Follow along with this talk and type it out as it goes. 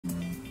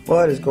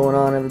What is going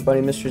on,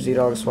 everybody? Mr.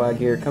 Z-Dog Swag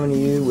here, coming to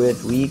you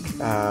with week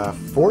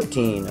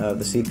 14 of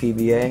the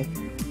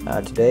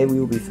CPBA. Today we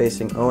will be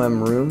facing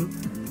OM Room.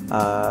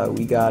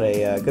 We got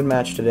a good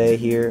match today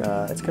here.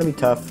 It's going to be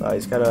tough.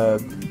 He's got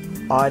a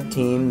odd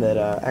team that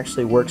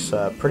actually works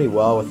pretty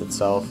well with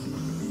itself.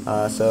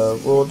 So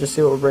we'll just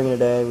see what we're bringing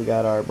today. We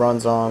got our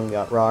Bronzong, we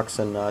got Rocks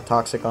and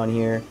Toxic on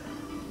here.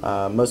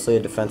 Mostly a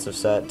defensive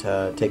set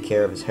to take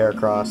care of his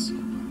Heracross.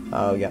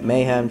 We got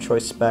Mayhem,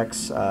 Choice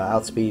Specs,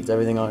 outspeeds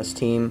everything on his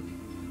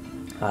team,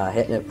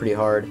 hitting it pretty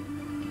hard.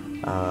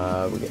 We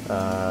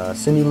got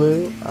Cindy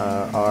Lou,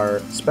 our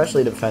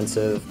specially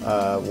defensive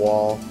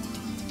wall,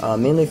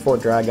 mainly for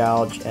Drag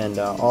Alge, and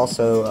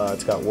also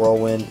it's got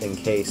Whirlwind in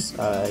case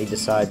he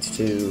decides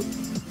to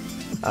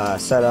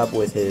set up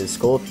with his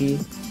Scolipede.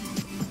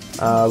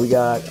 We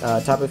got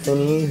Tapu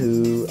Fini,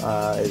 who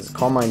is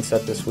Calm Mind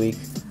set this week.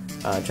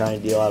 Trying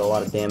to deal out a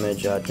lot of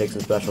damage, take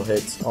some special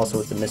hits, also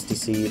with the Misty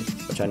Seed,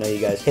 which I know you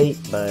guys hate,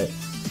 but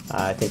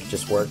I think it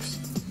just works.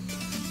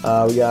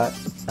 We got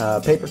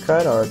Paper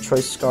Cut, our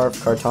Choice Scarf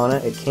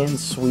Kartana. It can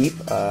sweep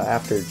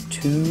after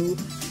two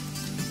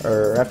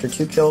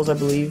kills, I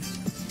believe,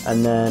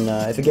 and then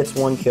if it gets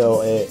one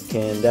kill, it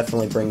can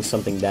definitely bring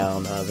something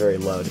down very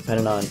low,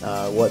 depending on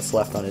what's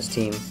left on his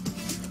team.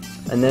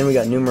 And then we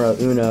got Numero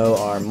Uno,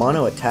 our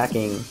mono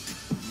attacking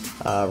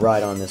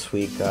Rhydon this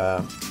week.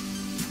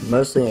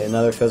 Mostly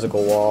another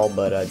physical wall,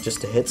 but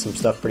just to hit some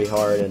stuff pretty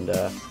hard and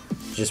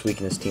just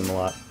weaken his team a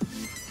lot.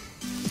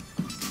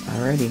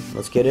 Alrighty,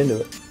 let's get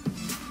into it.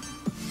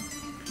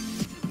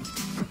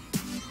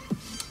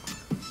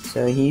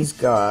 So he's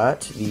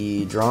got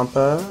the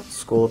Drampa,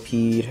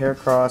 Scolipede,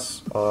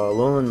 Heracross,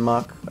 Alolan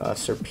Muck,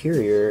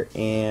 Serperior,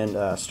 and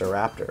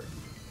Staraptor.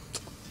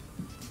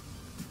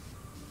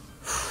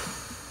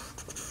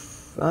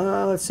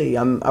 Let's see,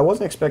 I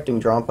wasn't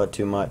expecting Drampa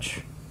too much.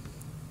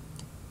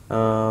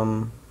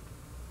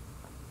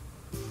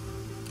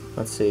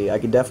 Let's see, I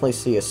could definitely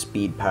see a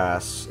speed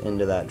pass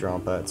into that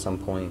Drampa at some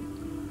point,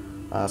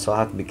 so I'll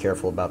have to be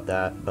careful about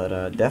that,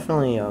 but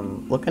definitely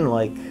looking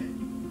like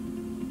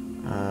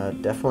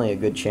definitely a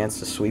good chance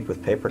to sweep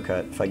with Paper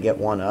Cut if I get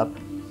one up.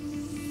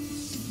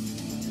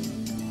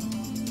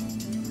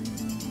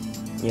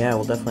 Yeah,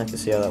 we'll definitely have to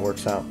see how that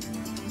works out.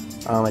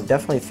 I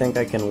definitely think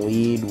I can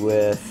lead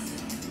with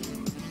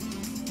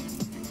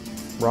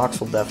Rocks.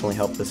 Will definitely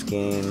help this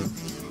game,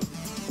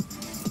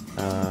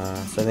 so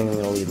I think I'm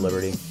going to lead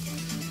Liberty.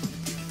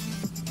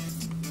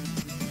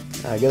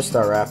 I go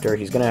Staraptor.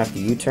 He's going to have to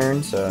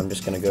U-turn, so I'm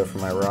just going to go for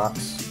my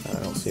Rocks. I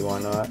don't see why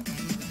not.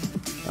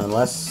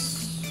 Unless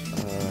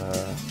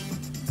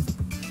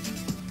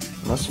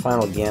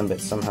Final Gambit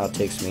somehow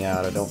takes me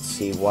out. I don't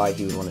see why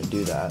he would want to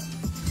do that.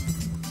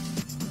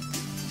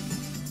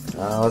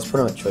 Let's put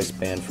him at Choice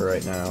Band for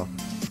right now.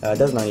 It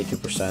does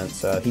 92%,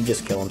 so he'd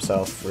just kill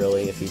himself,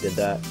 really, if he did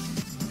that.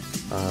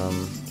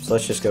 So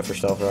let's just go for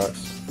Stealth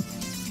Rocks.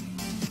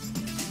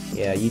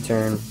 Yeah,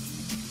 U-turn.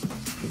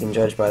 You can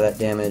judge by that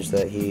damage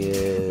that he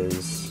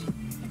is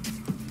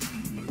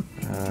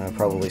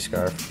probably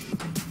Scarf.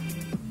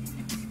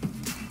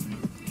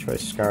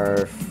 Choice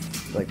Scarf,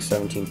 like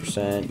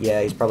 17%.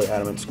 Yeah, he's probably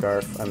Adamant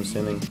Scarf, I'm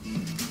assuming.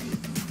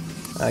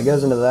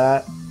 Goes into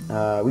that.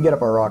 We get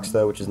up our Rocks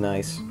though, which is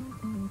nice.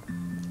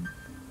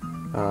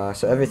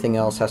 So everything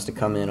else has to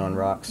come in on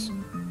Rocks.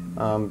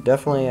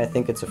 Definitely, I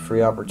think it's a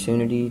free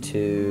opportunity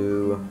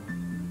to...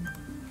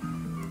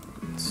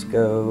 Let's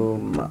go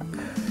Muck.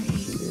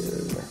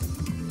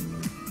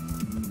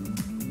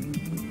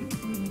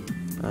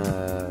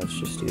 Let's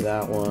just do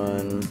that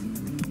one.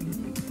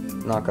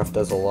 Knockoff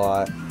does a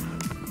lot.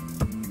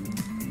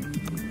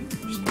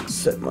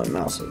 Just set my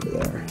mouse over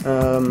there.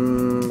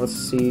 Let's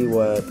see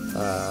what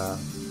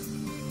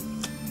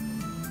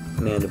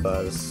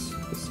Mandibuzz.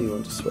 Let's see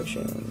when to switch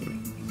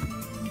in.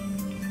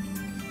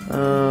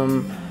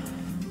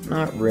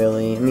 Not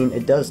really. I mean,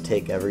 it does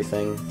take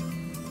everything.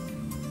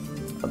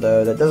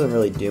 Although that doesn't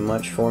really do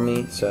much for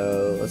me,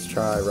 so let's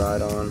try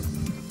Rhydon.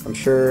 I'm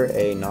sure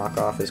a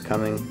knockoff is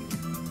coming.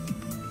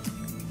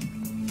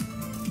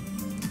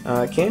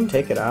 I can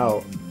take it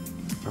out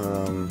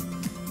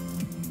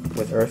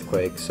with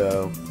Earthquake,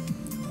 so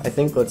I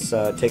think let's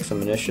take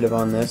some initiative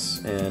on this,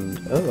 and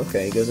oh,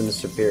 okay, he goes into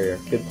Superior.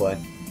 Good play.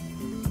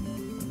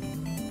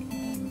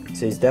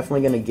 So he's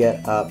definitely going to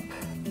get up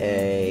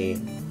a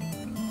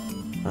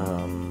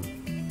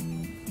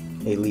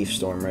Leaf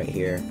Storm right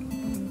here,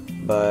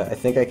 but I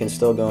think I can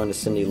still go into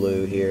Cindy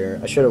Lou here.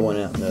 I should have went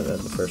out in the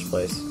first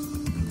place.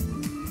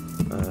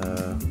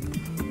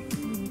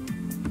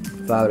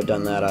 If I would have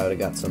done that, I would have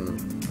got some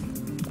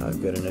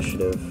good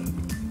initiative.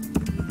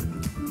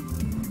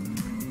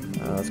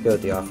 Let's go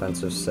with the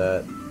offensive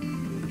set.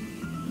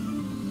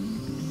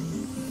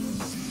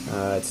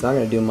 It's not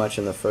going to do much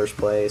in the first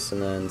place,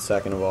 and then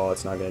second of all,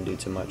 it's not going to do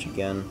too much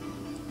again.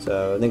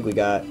 So I think we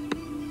got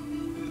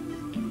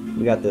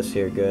this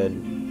here good.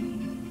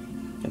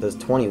 It does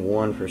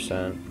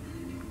 21%.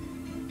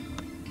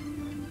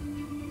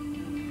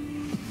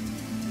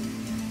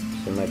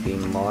 So it might be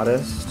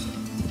modest.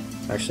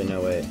 Actually,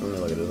 no, wait. Let me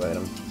look at his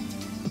item.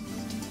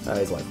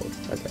 He's life orb.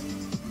 Okay.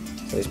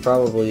 So he's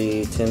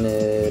probably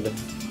timid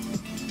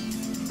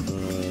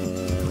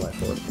and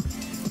life orb.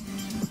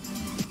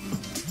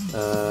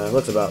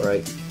 Looks about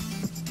right.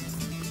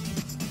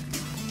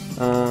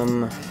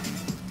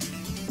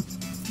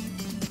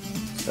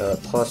 So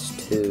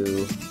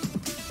 +2,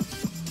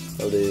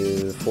 I'll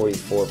do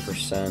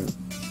 44%.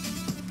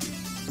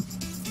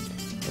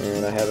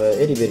 And I have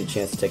a itty bitty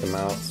chance to take him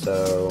out,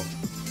 so I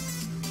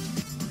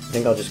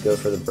think I'll just go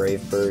for the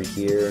Brave Bird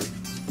here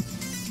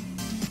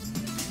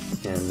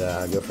and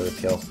go for the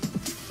kill.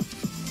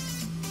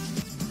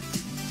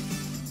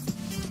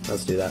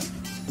 Let's do that.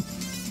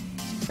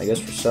 I guess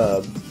for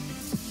sub.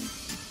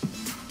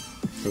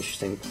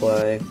 Interesting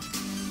play.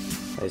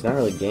 He's not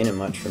really gaining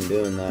much from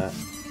doing that.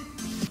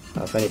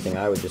 If anything,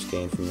 I would just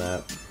gain from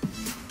that.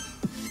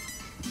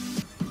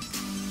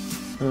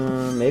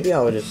 Maybe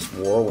I would just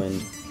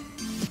Whirlwind.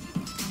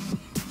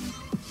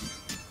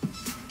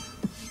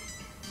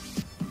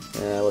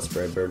 Let's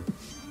Brave Bird.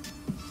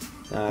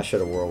 I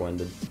should have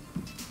Whirlwinded.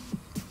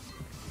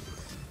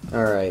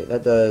 Alright,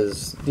 that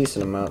does a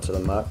decent amount to the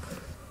Muck.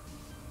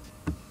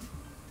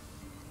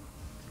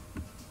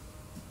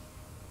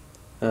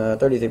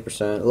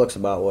 33%, it looks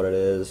about what it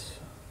is.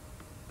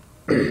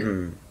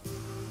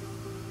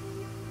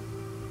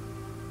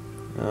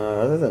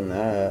 Other than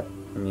that,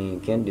 I mean, you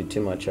can't do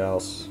too much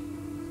else.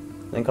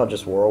 I think I'll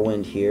just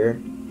Whirlwind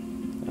here.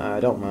 I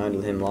don't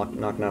mind him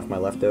knocking off my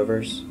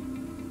leftovers.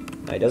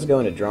 He does go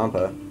into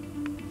Drampa,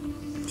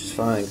 which is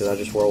fine, because I'll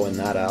just Whirlwind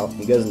that out.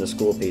 He goes into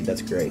Scolipede,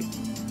 that's great.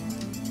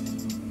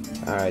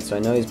 Alright, so I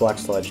know he's Black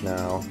Sludge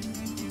now.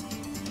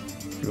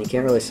 And you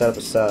can't really set up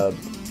a sub.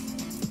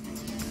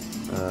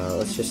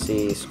 Let's just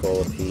see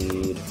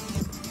Scolipede.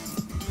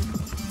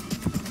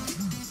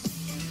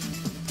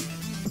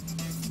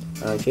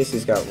 In case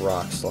he's got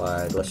Rock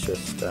Slide, let's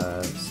just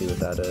see what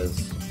that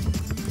is.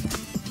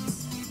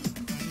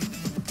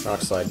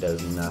 Rock Slide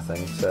does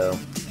nothing, so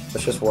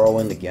let's just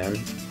Whirlwind again.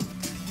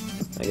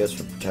 I guess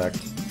for Protect.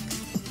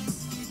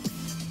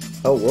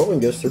 Oh,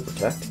 Whirlwind goes through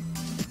Protect?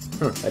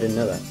 Huh, I didn't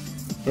know that.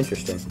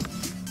 Interesting.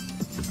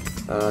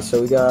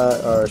 So we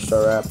got our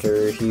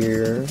Staraptor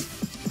here.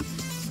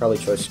 Probably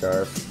Choice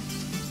Scarf.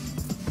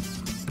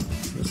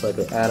 Just like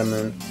the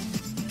Adamant.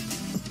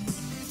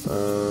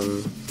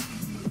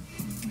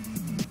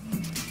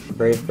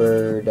 Brave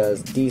Bird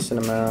does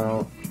decent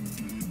amount.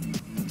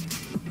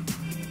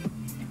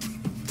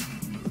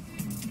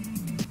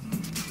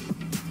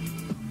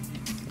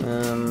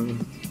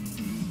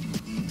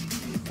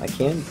 I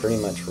can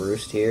pretty much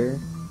Roost here.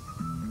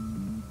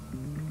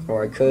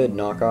 Or I could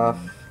knock off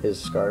his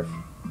Scarf.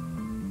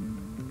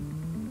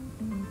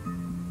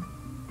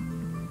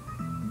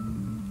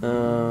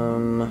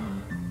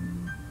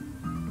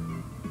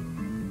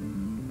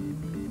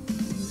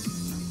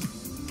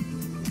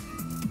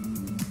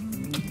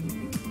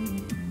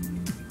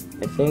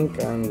 I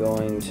think I'm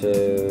going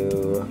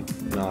to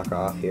knock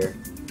off here.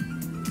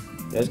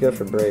 Let's go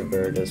for Brave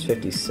Bird, does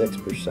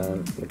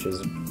 56%, which is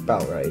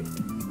about right.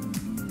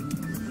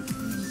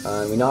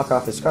 We knock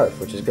off his Scarf,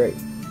 which is great.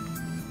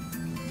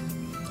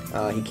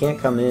 He can't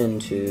come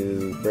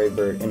into Brave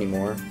Bird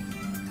anymore.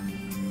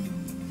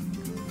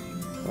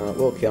 It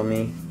will kill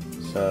me,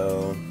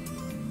 so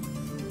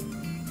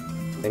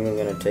I think I'm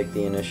going to take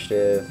the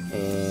initiative,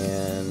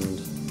 and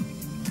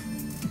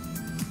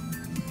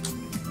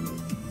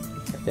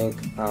I think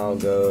I'll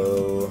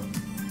go...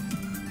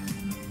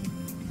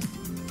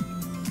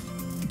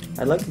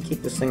 I'd like to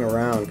keep this thing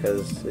around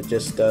because it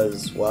just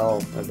does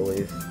well, I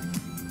believe.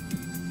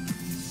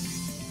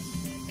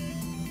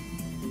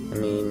 I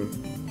mean,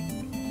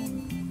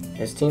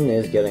 his team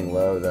is getting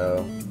low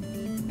though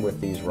with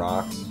these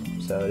rocks,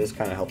 so it is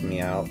kind of helping me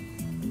out.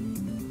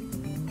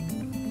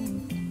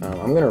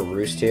 I'm going to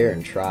Roost here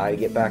and try to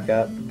get back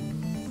up.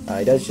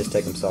 He does just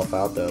take himself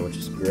out though, which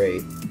is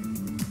great.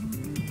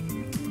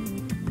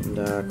 And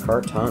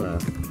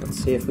Kartana, let's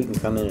see if we can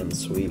come in and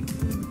sweep.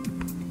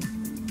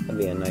 That'd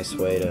be a nice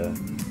way to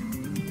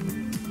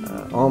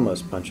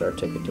almost punch our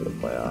ticket to the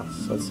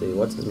playoffs. Let's see,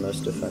 what's his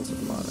most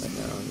defensive mod right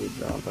now? He's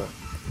Drampa.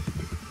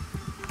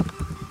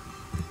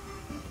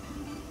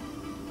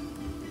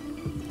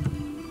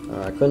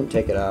 I couldn't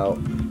take it out.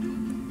 I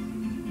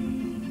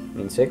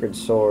mean, Sacred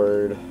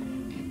Sword,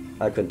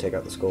 I couldn't take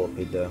out the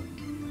Scolipede though.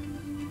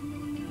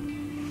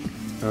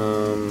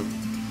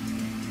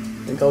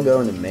 I think I'll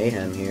go into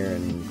Mayhem here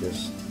and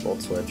just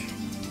Volt Switch.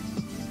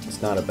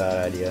 It's not a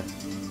bad idea.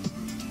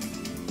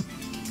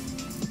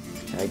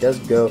 He does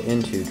go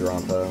into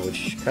Drampa,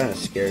 which kind of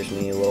scares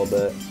me a little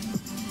bit.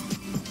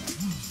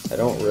 I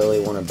don't really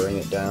want to bring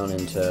it down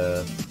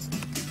into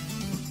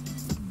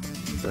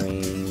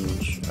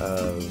range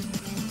of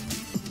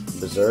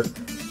Berserk,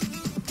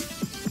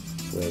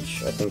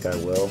 which I think I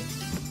will.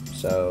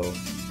 So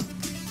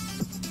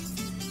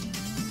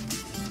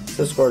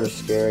this score is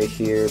scary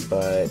here,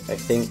 but I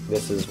think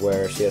this is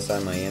where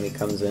CSI Miami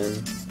comes in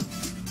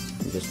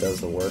and just does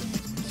the work.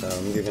 So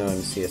I'm going to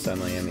CSI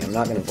Miami. I'm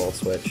not going to Volt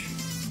Switch.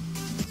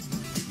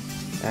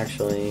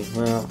 Actually,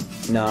 well,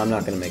 no, I'm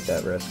not going to make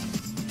that risk.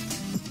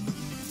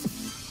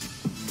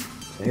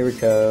 Here we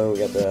go. We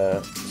got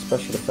the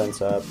special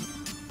defense up.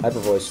 Hyper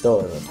Voice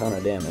still does a ton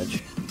of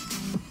damage.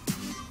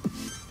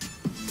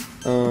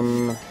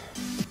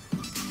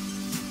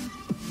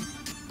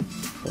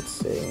 Let's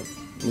see.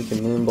 We can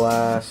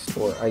Moonblast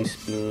or Ice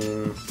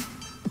Beam.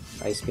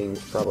 Ice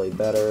Beam's probably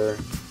better.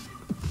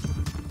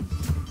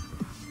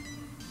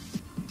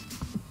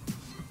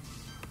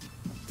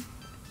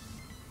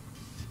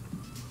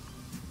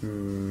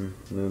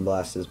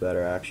 Moonblast is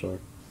better, actually.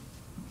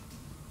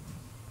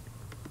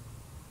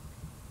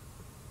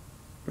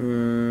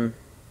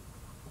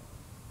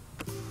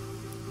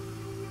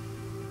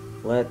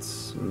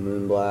 Let's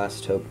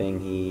Moonblast, hoping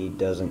he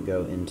doesn't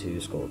go into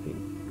Scolipede.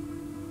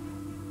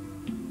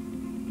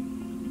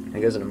 He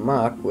goes into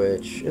Muck,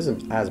 which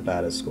isn't as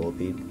bad as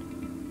Scolipede.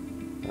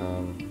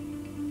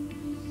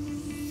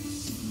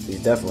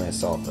 He's definitely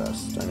Assault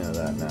Vest, I know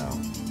that now.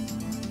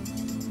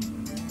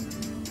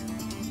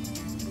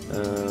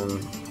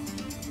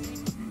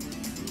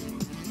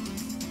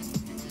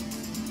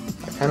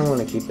 I kind of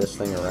want to keep this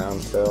thing around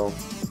still.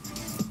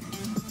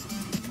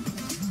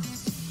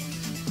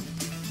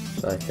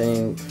 So I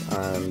think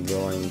I'm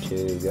going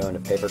to go into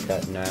Paper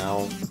Cut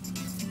now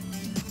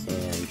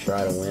and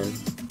try to win.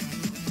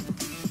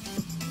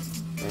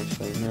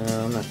 Actually, no,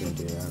 I'm not going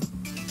to do that.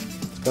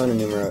 Let's go into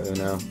Numero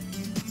Uno.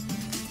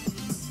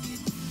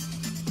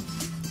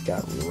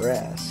 Got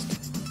Rest.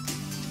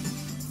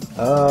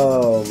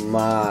 Oh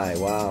my,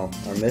 wow.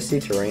 Our Misty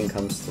Terrain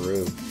comes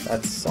through.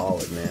 That's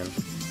solid, man.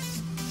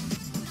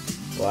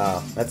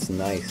 Wow, that's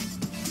nice.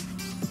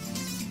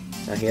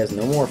 Now he has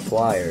no more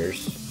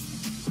flyers.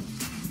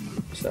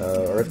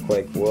 So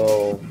Earthquake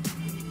will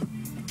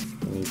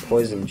need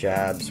Poison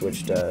Jabs,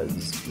 which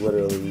does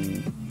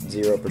literally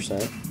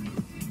 0%.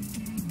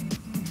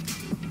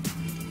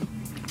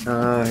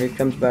 He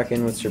comes back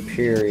in with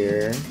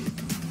Superior.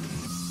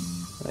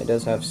 He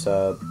does have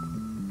Sub.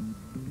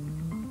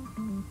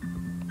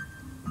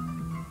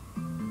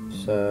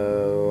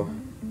 So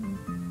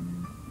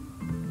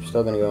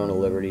still gonna go into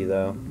Liberty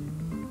though.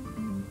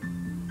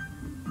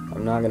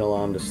 I'm not gonna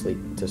allow him to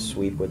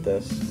sweep with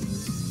this.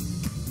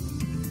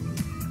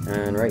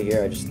 And right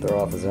here I just throw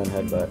off a Zen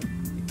Headbutt.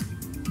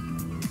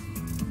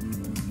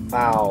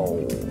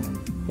 Ow!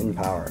 Hidden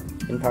Power.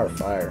 Hidden Power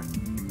Fire.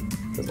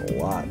 Does a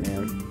lot,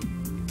 man.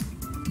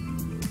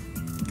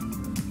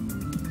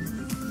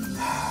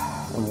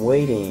 I'm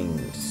waiting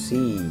to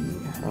see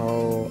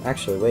how...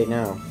 Actually, wait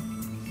now.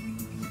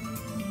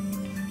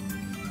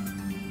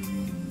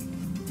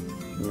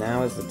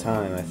 Now is the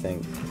time, I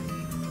think,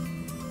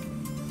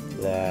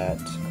 that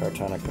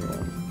Kartana can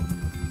win.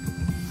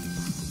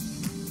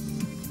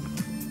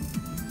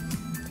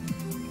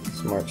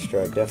 Smart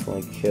Strike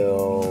definitely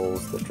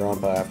kills the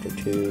Drampa after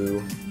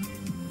 2.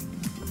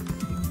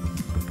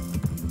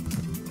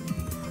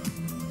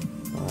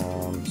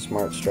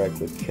 Smart Strike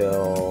would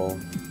kill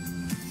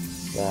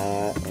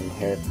that, and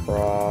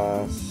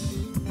Heracross,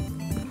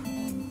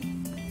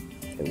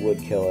 it would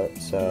kill it,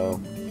 so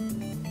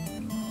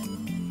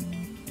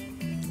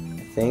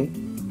I think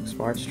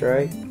Smart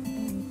Strike,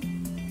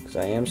 because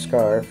I am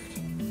Scarfed,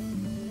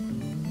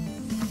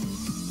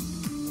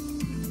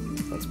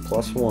 that's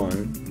 +1,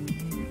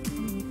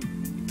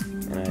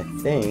 and I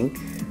think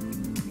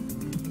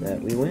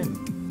that we win.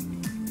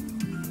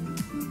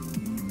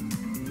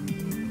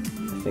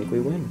 I think we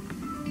win.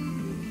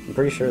 I'm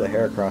pretty sure the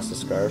Heracross is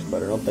Scarfed,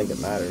 but I don't think it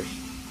matters.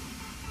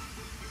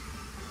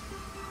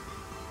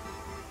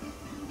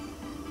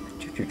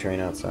 Choo-choo train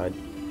outside.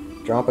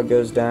 Drampa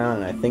goes down,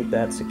 and I think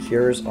that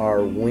secures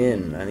our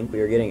win. I think we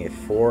are getting a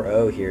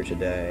 4-0 here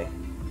today.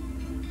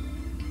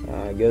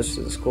 Goes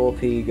to the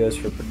Scolipede, goes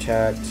for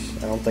Protect.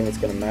 I don't think it's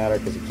going to matter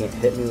because he can't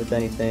hit me with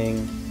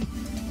anything.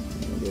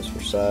 He goes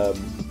for Sub.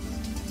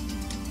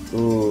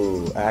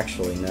 Ooh,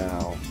 actually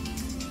now.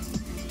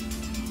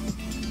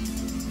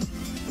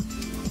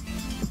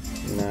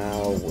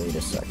 Now, wait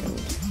a second.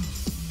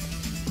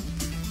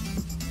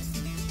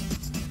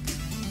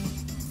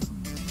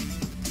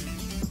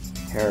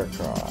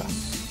 Heracross.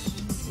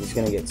 He's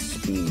gonna get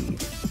speed.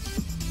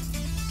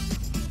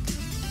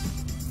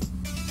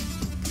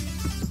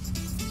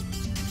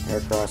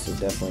 Heracross is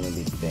definitely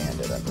gonna be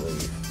Bandit, I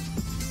believe.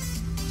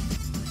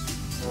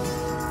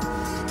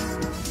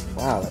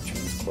 Wow, that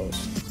train's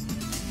close.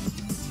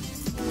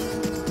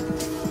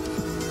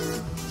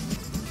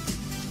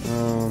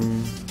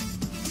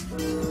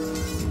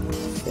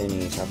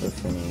 Finny, top of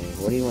Finny.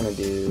 What do you want to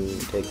do,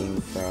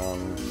 taking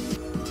from...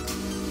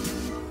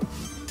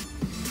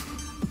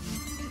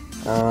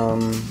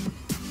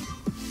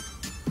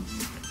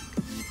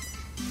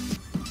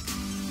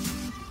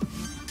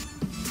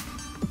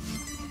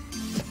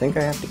 I think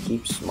I have to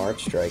keep Smart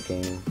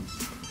Striking.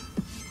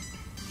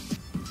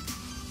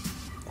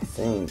 I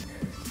think.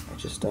 I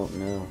just don't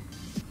know.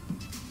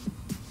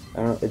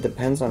 It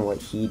depends on what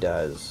he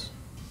does.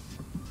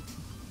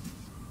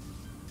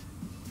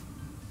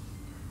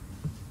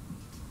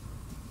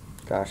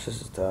 Gosh,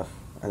 this is tough.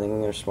 I think I'm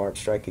going to Smart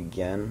Strike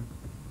again.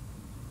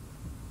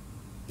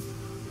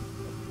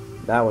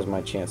 That was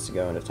my chance to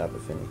go into Tapu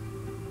Fini.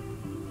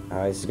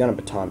 He's going to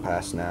Baton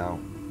Pass now.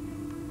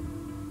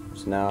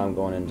 So now I'm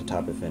going into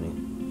Tapu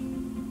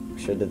Fini.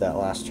 Should have did that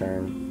last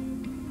turn.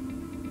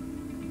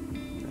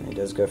 And he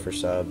does go for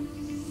sub.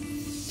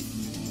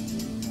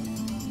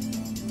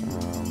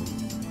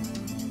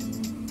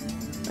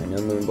 I know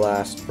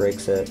Moonblast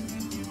breaks it.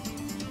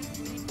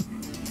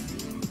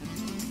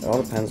 It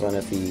all depends on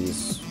if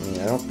he's... I mean,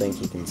 I don't think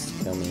he can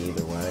kill me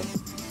either way.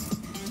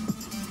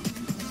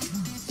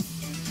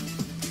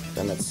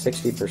 I'm at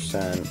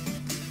 60%.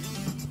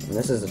 And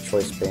this is a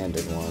Choice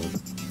Banded one.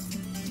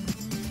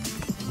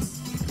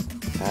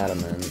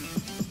 Adamant.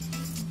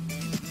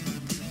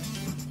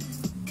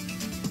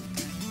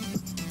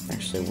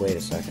 Actually, wait a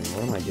second.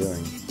 What am I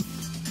doing?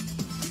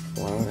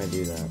 Why would I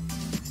do that?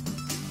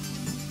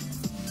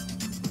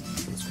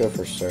 Let's go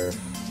for Surf.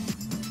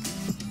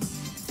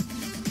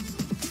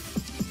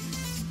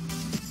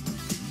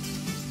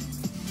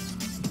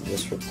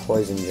 This for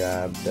Poison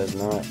Jab does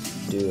not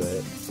do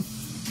it.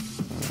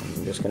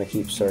 I'm just going to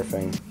keep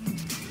surfing.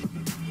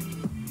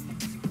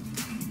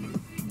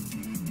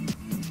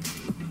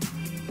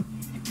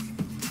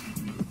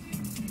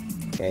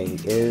 Okay, he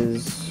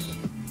is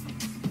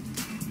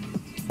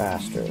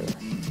faster. I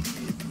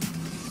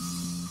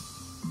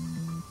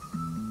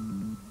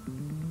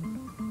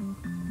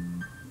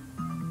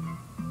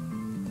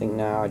think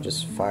now I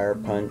just Fire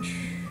Punch.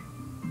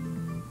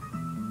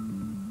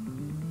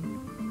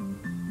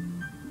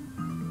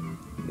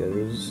 He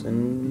goes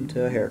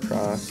into a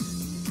Heracross.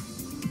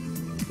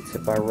 Gets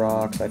hit by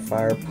rocks, I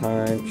Fire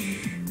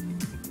Punch.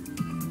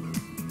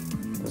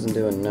 Doesn't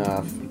do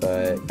enough,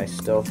 but I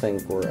still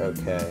think we're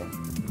okay.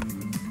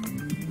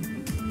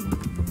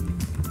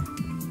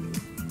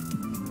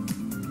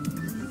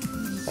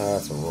 Oh,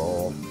 it's a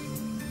roll.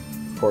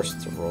 Of course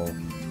it's a roll.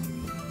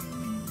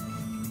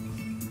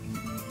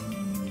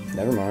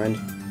 Never mind.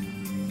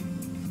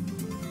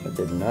 That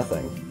did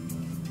nothing.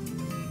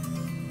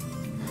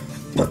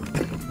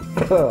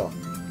 Oh,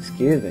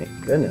 excuse me.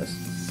 Goodness.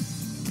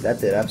 That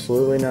did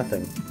absolutely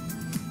nothing.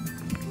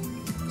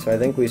 So I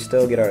think we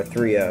still get our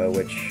 3-0,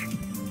 which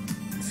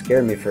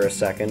scared me for a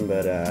second,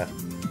 but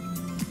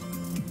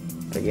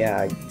yeah,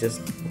 I just...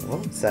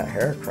 What was that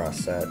Heracross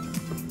set?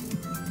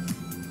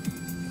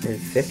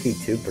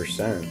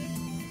 52%.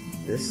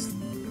 This...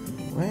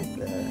 What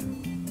the...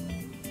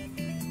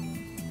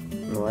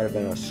 It might have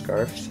been a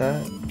Scarf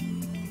set.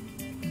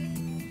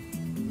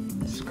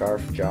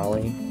 Scarf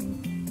Jolly.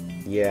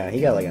 Yeah,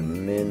 he got like a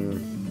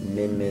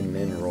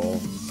min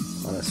roll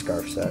on a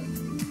Scarf set.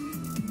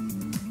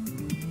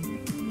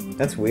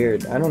 That's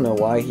weird. I don't know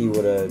why he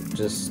would have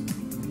just...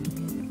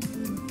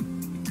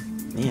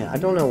 Yeah, I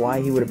don't know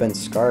why he would have been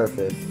Scarf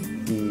if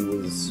he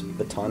was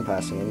baton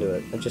passing into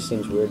it. That just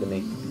seems weird to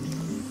me.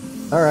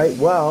 Alright,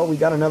 well, we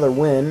got another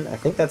win. I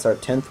think that's our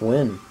 10th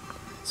win.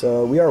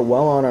 So we are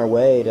well on our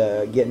way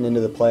to getting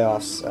into the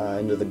playoffs,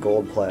 into the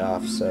gold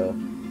playoffs. So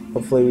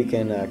hopefully we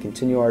can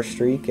continue our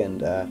streak and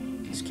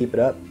just keep it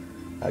up.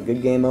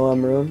 Good game,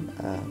 OM Room.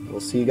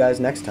 We'll see you guys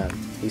next time.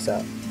 Peace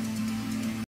out.